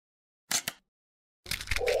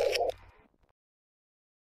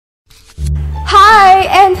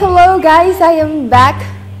Hello guys, I am back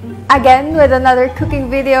again with another cooking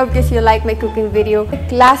video because you like my cooking video. I like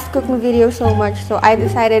last cooking video so much, so I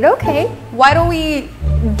decided, okay, why don't we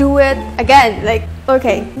do it again? Like,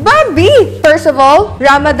 okay, Barbie! First of all,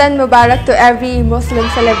 Ramadan Mubarak to every Muslim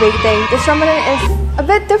celebrating. This Ramadan is a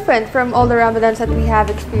bit different from all the Ramadans that we have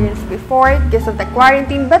experienced before because of the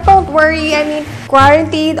quarantine. But don't worry, I mean,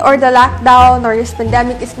 quarantine or the lockdown or this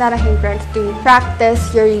pandemic is not a hindrance to practice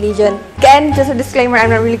your religion. Again, just a disclaimer, I'm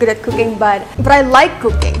not really good at cooking, but I like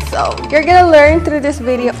cooking. So, you're gonna learn through this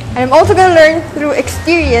video. And I'm also gonna learn through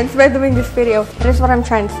experience by doing this video. That is what I'm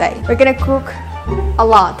trying to say. We're gonna cook a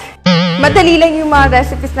lot. Madali lang yung mga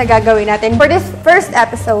recipes na gagawin natin. For this first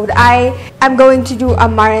episode, I am going to do a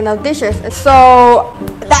marinade dishes. So,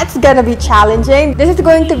 that's gonna be challenging. This is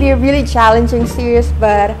going to be a really challenging series,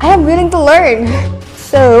 but I am willing to learn.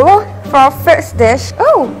 So, for our first dish,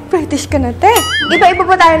 oh, British ka na, te. Iba-iba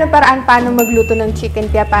po tayo ng paraan paano magluto ng chicken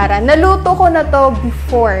piaparan. Naluto ko na to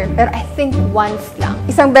before, pero I think once lang.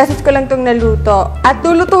 Isang beses ko lang tong naluto. At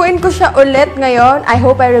lulutuin ko siya ulit ngayon. I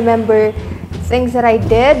hope I remember things that I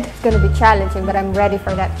did. It's gonna be challenging, but I'm ready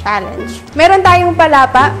for that challenge. Meron tayong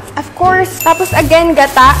palapa, of course. Tapos again,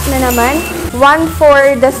 gata na naman. One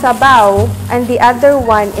for the sabaw, and the other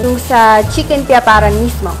one yung sa chicken piaparan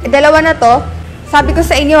mismo. Dalawa na to. Sabi ko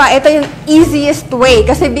sa inyo, ito yung easiest way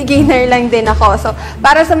kasi beginner lang din ako. So,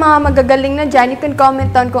 para sa mga magagaling na dyan, you can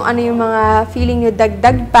comment down kung ano yung mga feeling nyo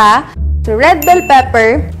dagdag pa. So, red bell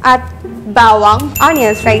pepper at bawang,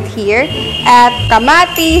 onions right here, at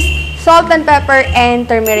kamatis, salt and pepper, and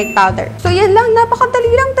turmeric powder. So, yan lang.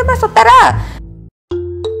 Napakadali lang, diba? So, tara!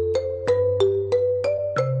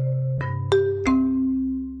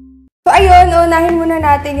 So, ayun. Unahin muna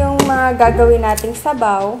natin yung mga gagawin nating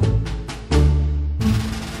sabaw.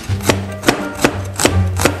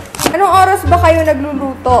 Anong oras ba kayo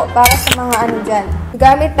nagluluto para sa mga ano dyan?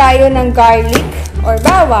 Gamit tayo ng garlic or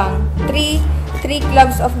bawang. 3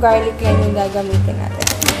 cloves of garlic lang yung gagamitin natin.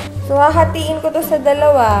 So, hahatiin ko to sa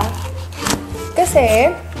dalawa.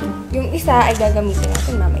 Kasi, yung isa ay gagamitin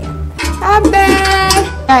natin mamaya. Abe!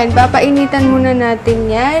 Yan, papainitan muna natin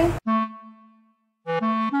yan.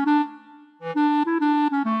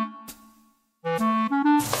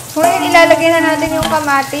 Ngayon, ilalagay na natin yung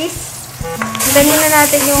kamatis. Hintayin muna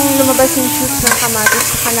natin yung lumabas yung juice ng kamatis.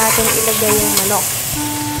 Saka natin ilagay yung manok.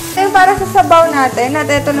 Ito yung para sa sabaw natin. At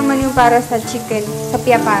ito naman yung para sa chicken, sa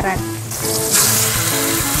piaparan.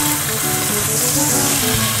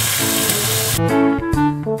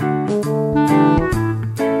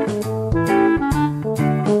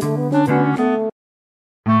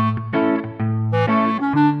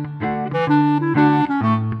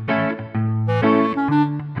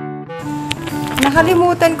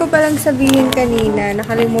 Nakalimutan ko palang sabihin kanina,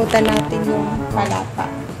 nakalimutan natin yung palapa.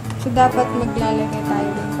 So, dapat maglalagay tayo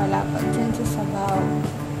ng palapa dyan sa sabaw.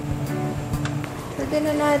 Pwede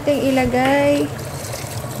na natin ilagay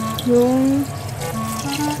yung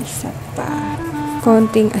isa pa.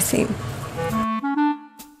 Konting asin.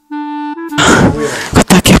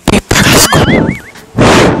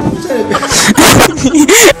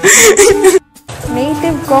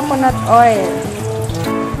 Native coconut oil.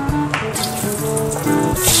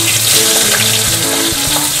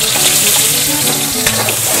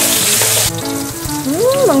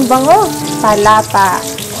 Ang bango. Palapa.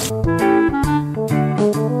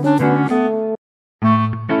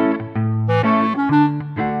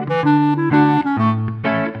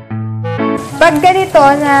 Pag ganito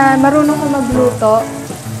na marunong ka magluto,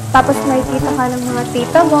 tapos makikita ka ng mga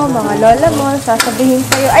tita mo, mga lola mo, sasabihin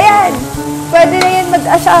sa'yo, ayan! Pwede na yan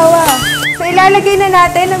mag-asawa. So, ilalagay na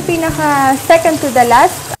natin ang pinaka second to the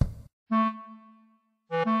last.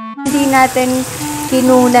 Hindi natin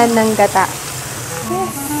kinunan ng gata.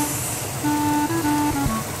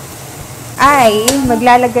 Ay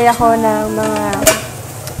maglalagay ako ng mga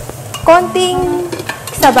konting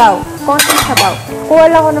sabaw. Kuha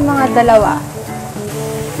lang ako ng mga dalawa.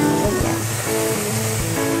 Ganyan.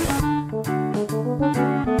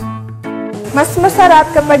 Mas masarap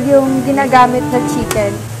kapag yung ginagamit na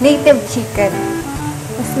chicken, native chicken.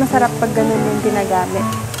 Mas masarap pag ganun yung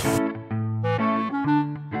ginagamit.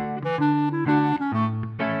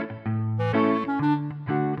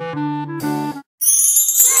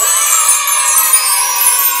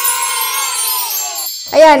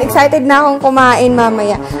 Ayan, excited na akong kumain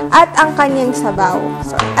mamaya. At ang kanyang sabaw.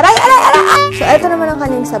 So, aray! So, ito naman ang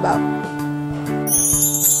kanyang sabaw.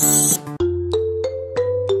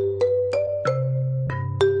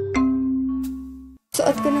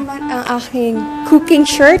 Suot ko naman ang aking cooking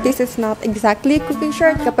shirt. This is not exactly a cooking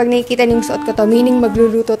shirt. Kapag nakikita niyo yung suot ko to, meaning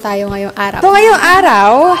magluluto tayo ngayong araw. So, ngayong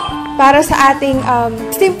araw, para sa ating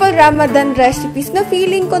simple Ramadan recipes na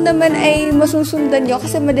feeling ko naman ay masusundan nyo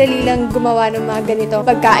kasi madali lang gumawa ng mga ganito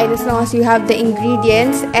pagkain as long as you have the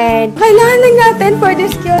ingredients. And kailangan lang natin for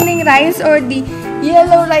this Kyuning rice or the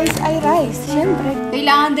yellow rice ay rice. Siyempre,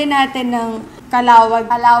 kailangan din natin ng kalawag.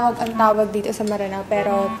 Kalawag ang tawag dito sa Maranao.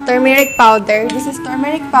 Pero turmeric powder. This is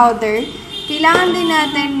turmeric powder. Kailangan din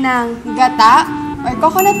natin ng gata or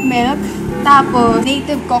coconut milk. Tapos,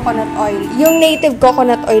 native coconut oil. Yung native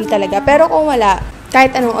coconut oil talaga. Pero kung wala,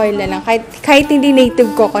 kahit anong oil na lang. Kahit hindi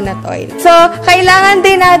native coconut oil. So, kailangan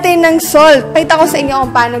din natin ng salt. Pakita ko sa inyo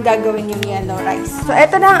kung paano gagawin yung yellow rice. So,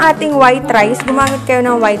 ito na ang ating white rice. Gumamit kayo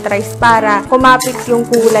ng white rice para kumapit yung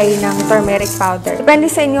kulay ng turmeric powder. Depende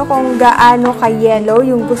sa inyo kung gaano ka-yellow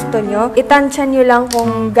yung gusto nyo. Itansya nyo lang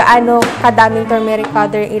kung gaano kadaming turmeric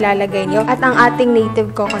powder yung ilalagay nyo. At ang ating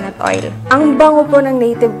native coconut oil. Ang bango po ng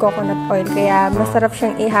native coconut oil. Kaya masarap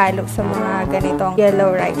siyang ihalo sa mga ganitong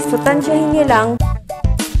yellow rice. So, tansyahin nyo lang.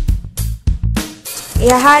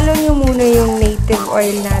 Ihalo nyo muna yung native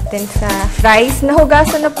oil natin sa rice.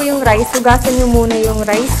 Nahugasan na po yung rice. Hugasan nyo muna yung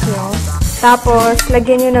rice nyo. Tapos,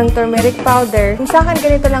 lagyan nyo ng turmeric powder. Kung sa akin,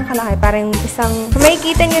 ganito lang kalaki. Parang isang...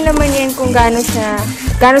 Makikita nyo naman yan kung gaano siya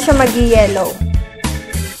mag-yellow.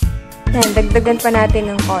 Yan, dagdagan pa natin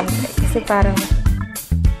ng konti. Kasi parang...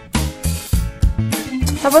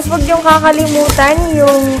 Tapos, huwag yung kakalimutan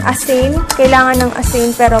yung asin. Kailangan ng asin,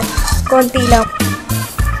 pero konti lang.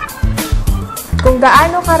 Kung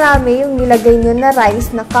gaano karami yung nilagay nyo na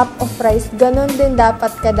rice, na cup of rice, ganun din dapat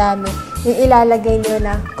kadami yung ilalagay nyo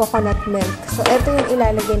na coconut milk. So, ito yung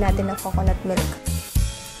ilalagay natin na coconut milk.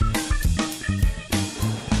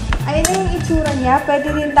 Ayan na yung itsura niya. Pwede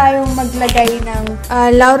din tayong maglagay ng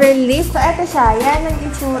laurel leaf. So, ito siya. Yan ang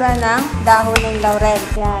itsura ng dahon ng laurel.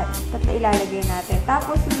 Kaya, ito ilalagay natin.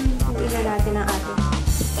 Tapos, ilutuin na natin ang ating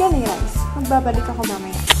Kyuning rice. Magbabalik ako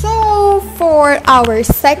mamaya. So, for our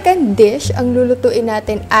second dish, ang lulutuin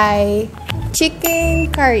natin ay chicken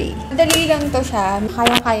curry. Madali lang to siya.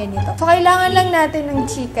 Kaya-kaya nito. So, kailangan lang natin ng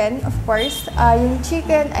chicken, of course. Yung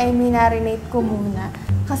chicken ay minarinate ko muna.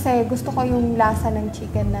 Kasi gusto ko yung lasa ng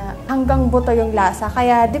chicken na hanggang buto yung lasa.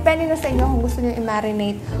 Kaya, depende na sa inyo kung gusto nyo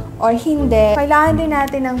i-marinate or hindi. Kailangan din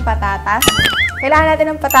natin ng patatas. Kailangan natin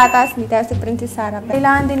ng patatas, hindi tayo si Princess Sarah.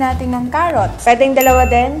 Kailangan din natin ng carrots. Pwedeng dalawa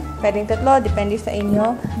din, pwedeng tatlo, depende sa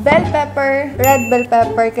inyo. Bell pepper, red bell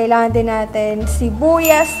pepper. Kailangan din natin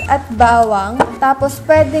sibuyas at bawang. Tapos,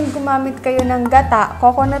 pwedeng gumamit kayo ng gata,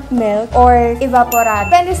 coconut milk, or evaporado.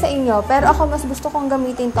 Depende sa inyo. Pero ako mas gusto kong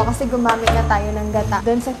gamitin to kasi gumamit na tayo ng gata.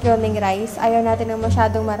 Doon sa Kyuning rice, ayaw natin ng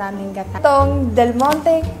masyadong maraming gata. Itong Del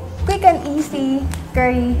Monte Quick and Easy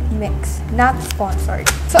Curry Mix. Not sponsored.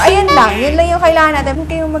 So, ayan lang. Yun lang yung kailangan natin. Kung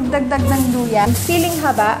kayong magdagdag ng luya, feeling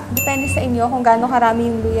haba, depende sa inyo kung gaano karami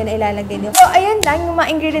yung luya na ilalagay nyo. So, ayan lang yung mga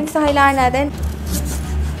ingredients na kailangan natin.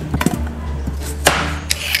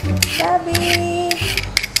 Sabi!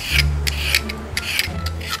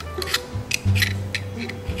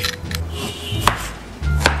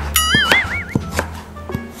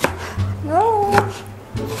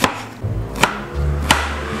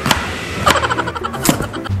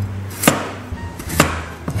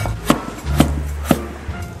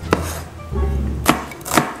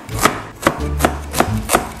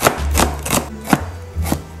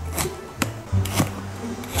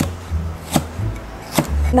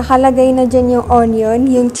 Nakalagay na dyan yung onion,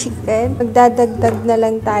 yung chicken. Magdadagdag na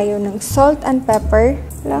lang tayo ng salt and pepper.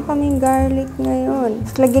 Wala kaming garlic ngayon.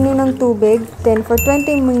 Lagyan nyo ng tubig. Then, for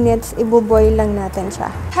 20 minutes, ibuboil lang natin siya.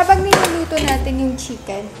 Habang niluluto natin yung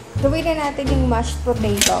chicken, gawin na natin yung mashed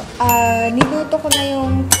potato. Niluto ko na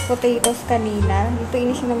yung potatoes kanina.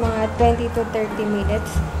 Lutuin siya ng mga 20 to 30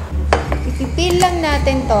 minutes. Ipipil lang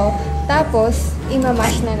natin to. Tapos,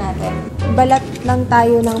 imamash na natin. Balat lang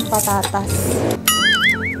tayo ng patatas.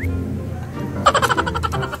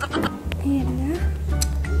 Ayan na.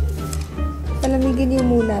 Palamigin niyo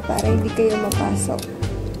muna para hindi kayo mapasok.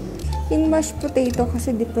 Yung mashed potato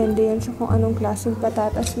kasi depende yan sa kung anong klaseng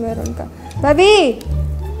patatas meron ka. Babi!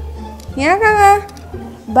 Yan ka nga!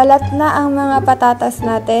 Balat na ang mga patatas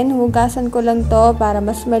natin. Hugasan ko lang to para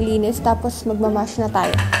mas malinis. Tapos magmamash na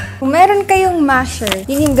tayo. Kung meron kayong masher,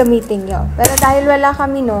 yun yung gamitin nyo. Pero dahil wala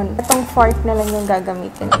kami nun, itong fork na lang yung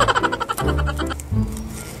gagamitin.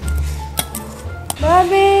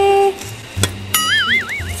 Babi!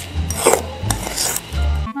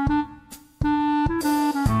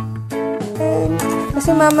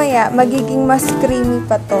 Kasi mamaya, magiging mas creamy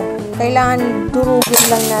pa to. Kailangan durugin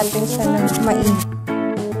lang natin siya ng maigi.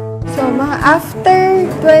 So, mga after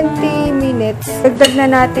 20 minutes, dagdag na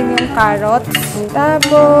natin yung carrots.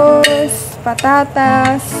 Tapos,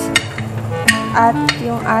 patatas. at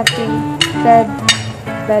yung ating red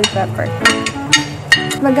bell pepper.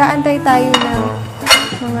 Mag-aantay tayo ng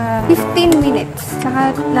mga 15 minutes.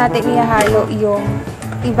 Saka natin ihahalo yung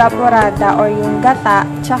evaporada or yung gata,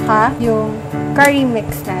 tsaka yung curry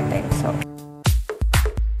mix natin. So,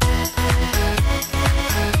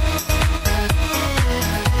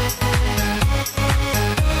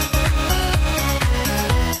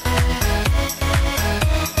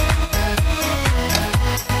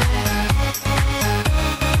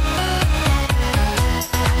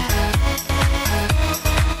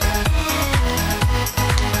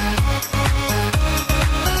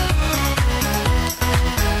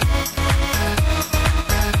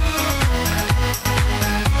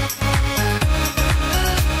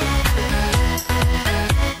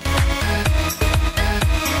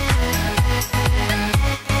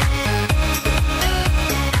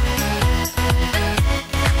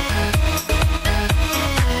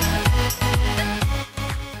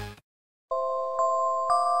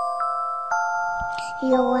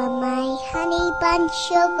 you are my honey bun,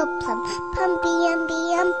 sugar plum, pumpy umby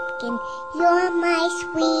umpkin. You're my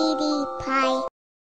sweetie pie.